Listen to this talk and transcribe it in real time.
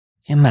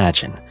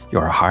Imagine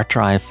your hard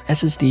drive,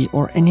 SSD,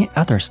 or any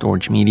other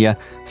storage media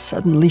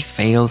suddenly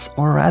fails,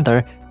 or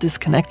rather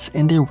disconnects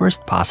in the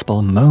worst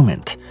possible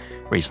moment.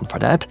 Reason for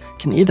that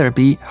can either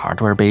be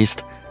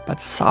hardware-based,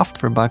 but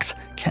software bugs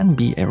can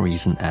be a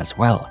reason as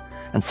well,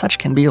 and such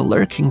can be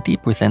lurking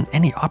deep within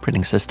any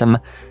operating system,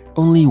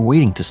 only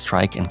waiting to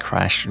strike and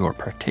crash your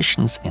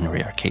partitions in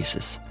rare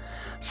cases.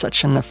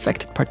 Such an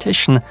affected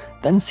partition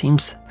then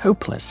seems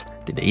hopeless.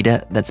 The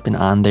data that's been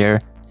on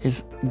there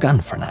is gone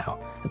for now.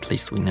 At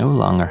least we no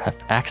longer have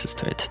access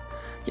to it.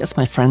 Yes,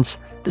 my friends,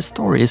 this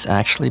story is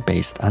actually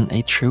based on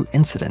a true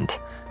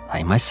incident.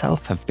 I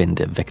myself have been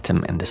the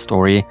victim in the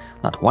story,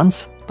 not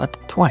once, but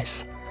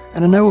twice.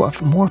 And I know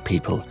of more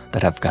people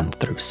that have gone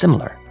through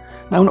similar.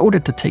 Now, in order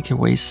to take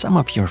away some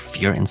of your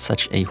fear in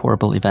such a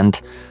horrible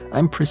event,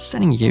 I'm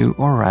presenting you,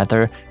 or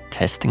rather,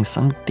 testing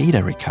some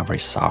data recovery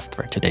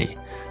software today.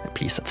 A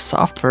piece of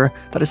software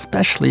that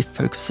especially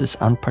focuses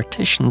on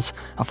partitions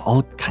of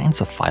all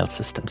kinds of file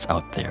systems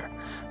out there,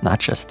 not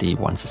just the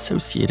ones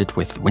associated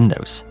with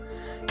Windows.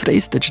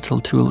 Today's digital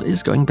tool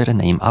is going by the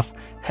name of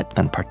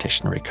Hetman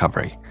Partition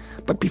Recovery.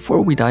 But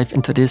before we dive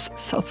into this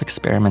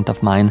self-experiment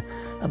of mine,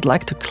 I'd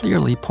like to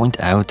clearly point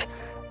out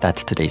that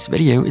today's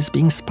video is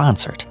being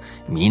sponsored,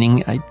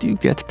 meaning I do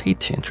get paid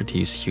to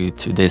introduce you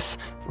to this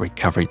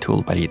recovery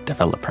tool by the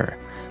developer.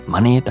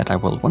 Money that I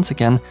will once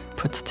again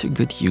put to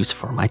good use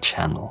for my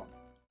channel.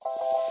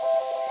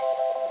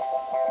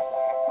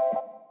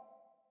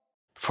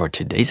 For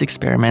today's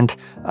experiment,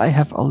 I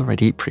have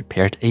already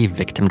prepared a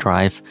victim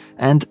drive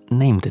and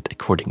named it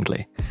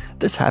accordingly.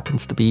 This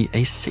happens to be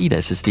a SATA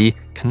SSD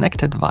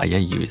connected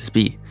via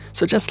USB,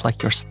 so just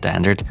like your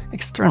standard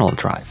external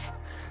drive.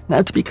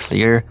 Now, to be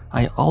clear,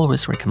 I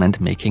always recommend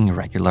making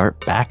regular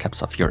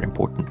backups of your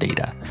important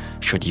data.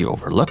 Should you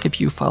overlook a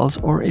few files,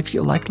 or if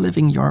you like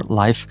living your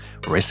life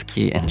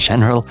risky in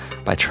general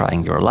by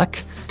trying your luck,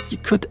 you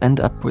could end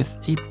up with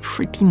a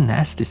pretty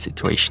nasty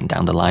situation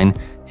down the line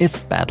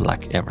if bad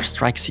luck ever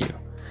strikes you.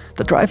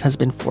 The drive has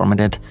been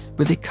formatted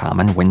with a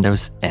common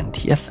Windows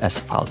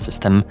NTFS file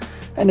system,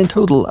 and in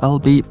total I'll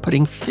be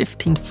putting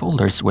 15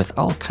 folders with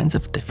all kinds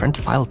of different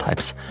file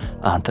types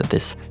onto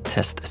this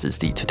test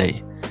SSD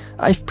today.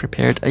 I've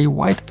prepared a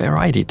wide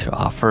variety to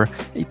offer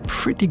a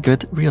pretty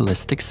good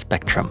realistic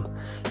spectrum.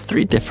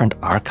 3 different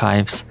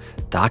archives,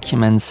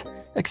 documents,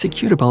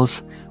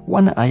 executables,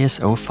 1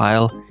 ISO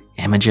file,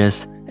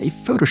 images, a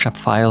Photoshop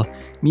file,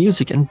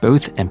 music in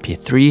both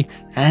MP3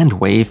 and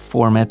WAV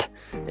format,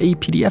 a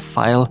PDF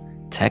file,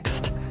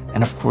 text,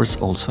 and of course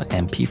also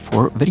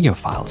MP4 video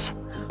files.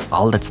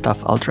 All that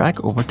stuff I'll drag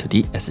over to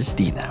the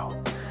SSD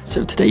now.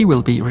 So today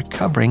we'll be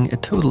recovering a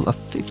total of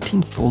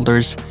 15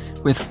 folders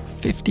with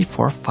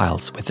 54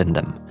 files within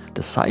them.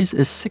 The size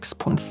is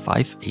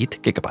 6.58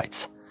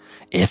 gigabytes.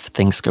 If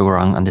things go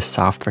wrong on the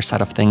software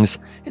side of things,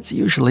 it's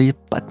usually,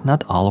 but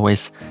not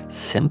always,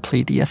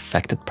 simply the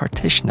affected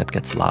partition that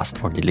gets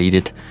lost or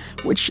deleted,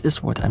 which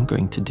is what I'm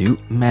going to do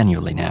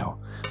manually now.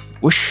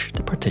 Whoosh,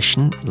 the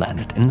partition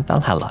landed in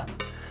Valhalla.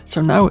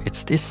 So now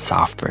it's the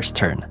software's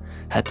turn.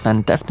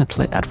 Hetman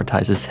definitely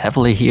advertises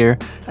heavily here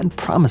and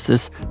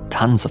promises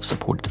tons of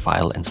supported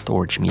file and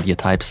storage media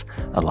types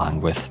along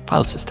with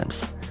file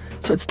systems.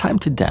 So it's time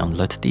to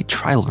download the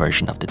trial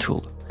version of the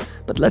tool.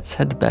 But let's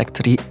head back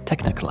to the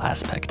technical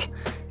aspect.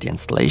 The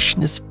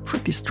installation is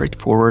pretty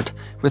straightforward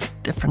with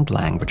different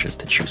languages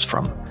to choose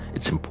from.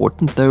 It's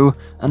important though,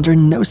 under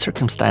no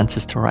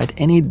circumstances to write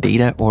any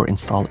data or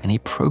install any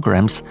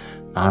programs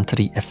onto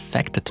the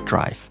affected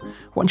drive.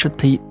 One should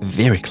pay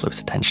very close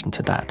attention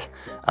to that.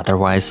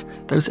 Otherwise,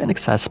 those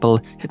inaccessible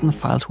hidden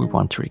files we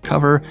want to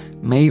recover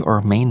may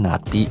or may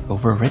not be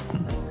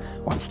overwritten.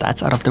 Once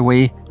that's out of the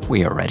way,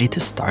 we are ready to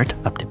start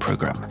up the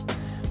program.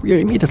 We are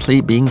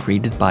immediately being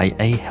greeted by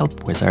a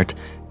help wizard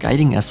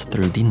guiding us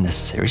through the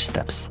necessary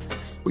steps.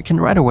 We can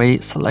right away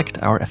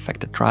select our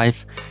affected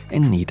drive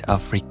in need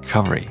of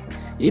recovery,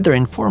 either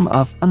in form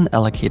of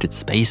unallocated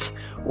space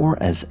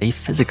or as a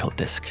physical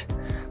disk.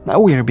 Now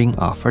we are being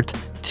offered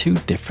 2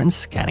 different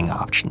scanning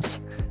options,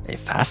 a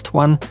fast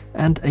one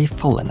and a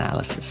full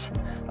analysis.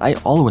 I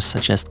always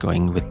suggest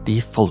going with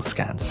the full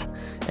scans.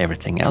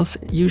 Everything else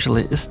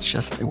usually is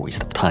just a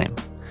waste of time.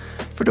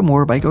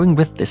 Furthermore, by going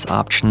with this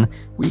option,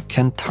 we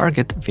can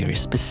target very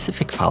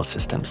specific file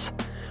systems.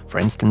 For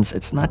instance,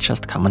 it's not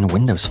just common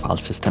Windows file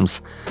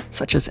systems,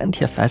 such as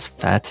NTFS,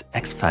 FAT,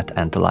 exFAT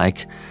and the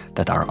like,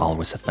 that are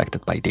always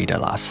affected by data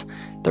loss.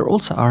 There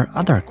also are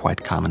other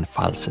quite common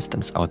file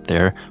systems out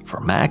there for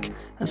Mac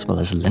as well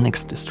as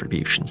Linux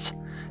distributions.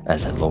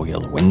 As a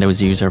loyal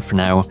Windows user for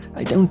now,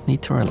 I don't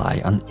need to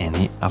rely on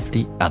any of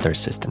the other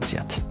systems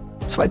yet.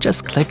 So I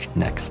just click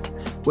Next,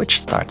 which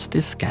starts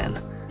this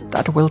scan.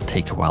 That will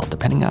take a while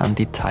depending on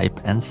the type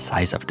and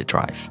size of the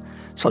drive.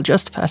 So I'll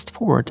just fast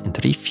forward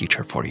into the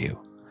future for you.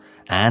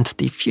 And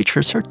the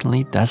future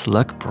certainly does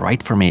look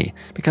bright for me,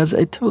 because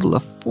a total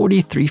of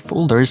 43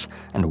 folders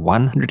and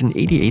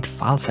 188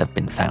 files have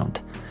been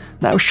found.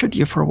 Now, should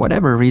you for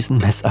whatever reason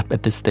mess up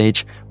at this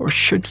stage, or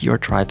should your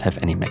drive have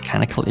any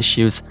mechanical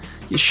issues,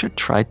 you should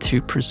try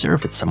to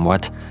preserve it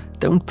somewhat,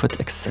 don't put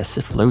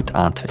excessive load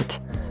onto it.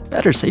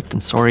 Better safe than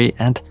sorry,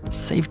 and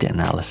save the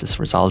analysis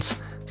results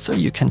so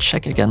you can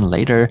check again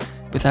later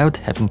without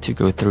having to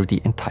go through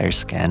the entire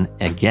scan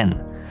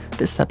again.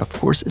 This step of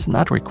course is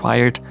not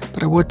required,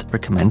 but I would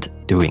recommend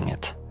doing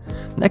it.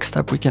 Next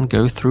up, we can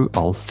go through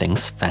all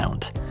things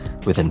found.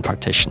 Within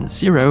partition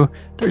 0,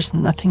 there's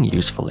nothing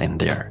useful in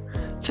there.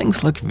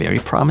 Things look very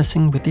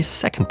promising with the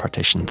second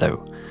partition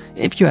though.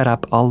 If you add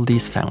up all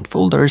these found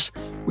folders,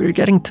 we're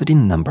getting to the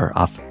number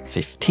of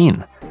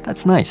 15.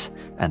 That's nice,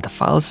 and the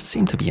files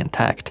seem to be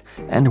intact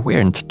and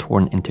weren't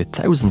torn into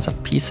thousands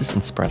of pieces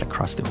and spread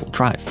across the whole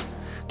drive.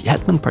 The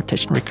Hetman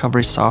Partition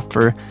Recovery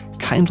software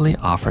kindly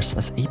offers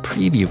us a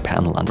preview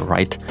panel on the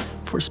right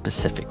for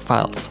specific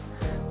files.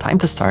 Time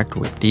to start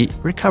with the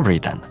recovery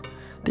then.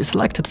 The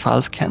selected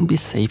files can be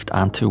saved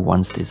onto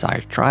one's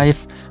desired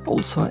drive,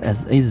 also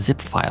as a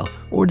zip file,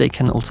 or they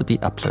can also be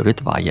uploaded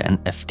via an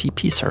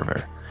FTP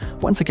server.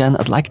 Once again,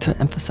 I'd like to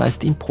emphasize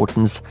the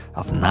importance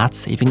of not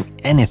saving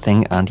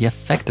anything on the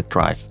affected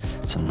drive,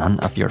 so none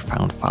of your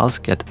found files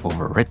get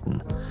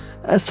overwritten.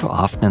 As so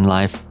often in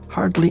life,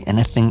 hardly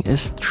anything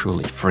is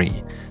truly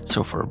free.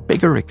 So for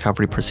bigger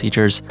recovery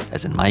procedures,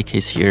 as in my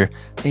case here,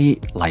 a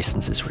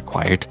license is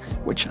required,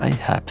 which I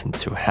happen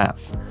to have.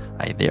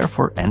 I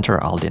therefore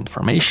enter all the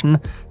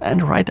information,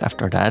 and right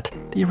after that,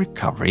 the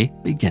recovery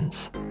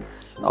begins.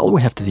 All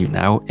we have to do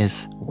now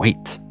is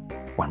wait.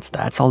 Once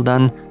that's all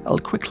done, I'll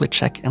quickly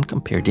check and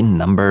compare the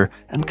number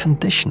and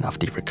condition of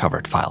the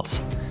recovered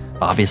files.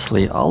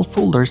 Obviously, all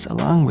folders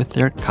along with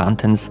their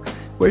contents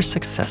were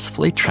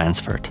successfully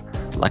transferred.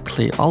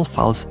 Luckily, all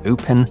files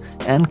open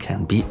and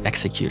can be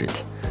executed.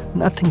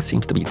 Nothing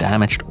seems to be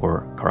damaged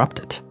or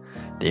corrupted.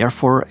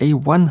 Therefore, a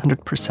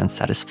 100%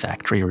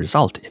 satisfactory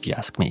result, if you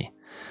ask me.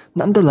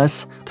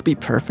 Nonetheless, to be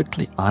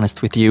perfectly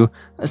honest with you,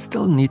 I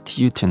still need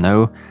you to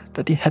know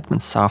that the Hetman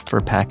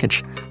software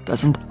package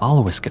doesn't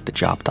always get the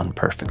job done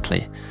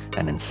perfectly,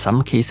 and in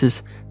some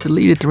cases,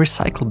 deleted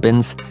recycle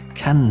bins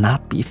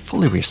cannot be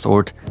fully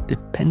restored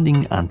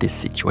depending on this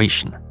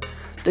situation.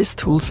 This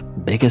tool's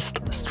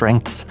biggest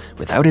strengths,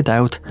 without a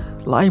doubt,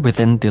 lie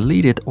within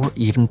deleted or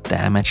even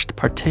damaged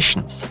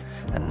partitions.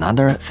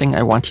 Another thing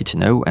I want you to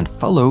know and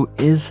follow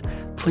is,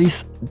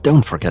 please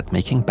don't forget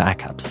making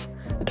backups.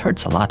 It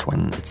hurts a lot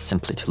when it's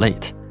simply too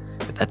late.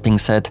 With that being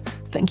said,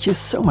 thank you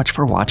so much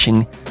for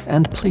watching,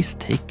 and please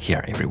take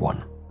care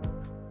everyone.